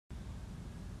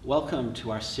Welcome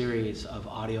to our series of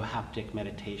audio-haptic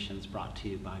meditations brought to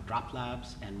you by Drop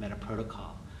Labs and Meta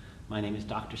Protocol. My name is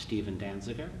Dr. Steven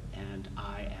Danziger, and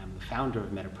I am the founder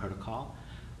of Meta Protocol.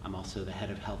 I'm also the head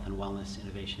of Health and Wellness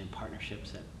Innovation and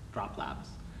Partnerships at Drop Labs,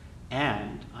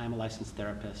 and I'm a licensed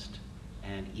therapist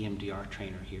and EMDR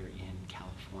trainer here in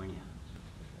California.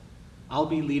 I'll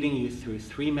be leading you through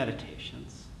 3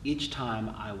 meditations. Each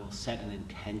time I will set an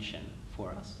intention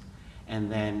for us,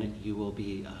 and then you will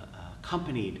be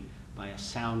accompanied by a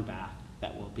sound bath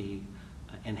that will be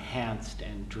enhanced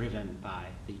and driven by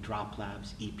the Drop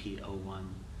Labs EP01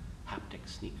 haptic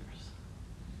sneakers.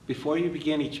 Before you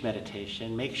begin each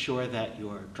meditation, make sure that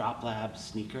your Drop Labs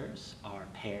sneakers are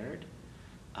paired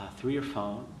through your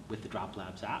phone with the Drop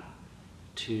Labs app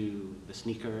to the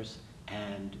sneakers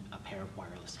and a pair of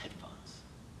wireless headphones.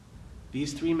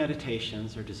 These 3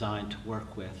 meditations are designed to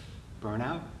work with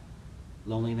burnout,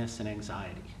 loneliness, and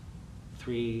anxiety.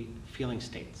 3 feeling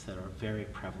states that are very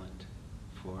prevalent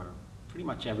for pretty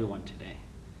much everyone today.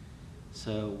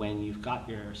 So when you've got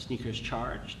your sneakers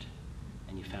charged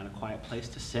and you found a quiet place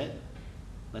to sit,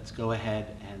 let's go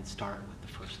ahead and start with the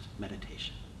first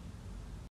meditation.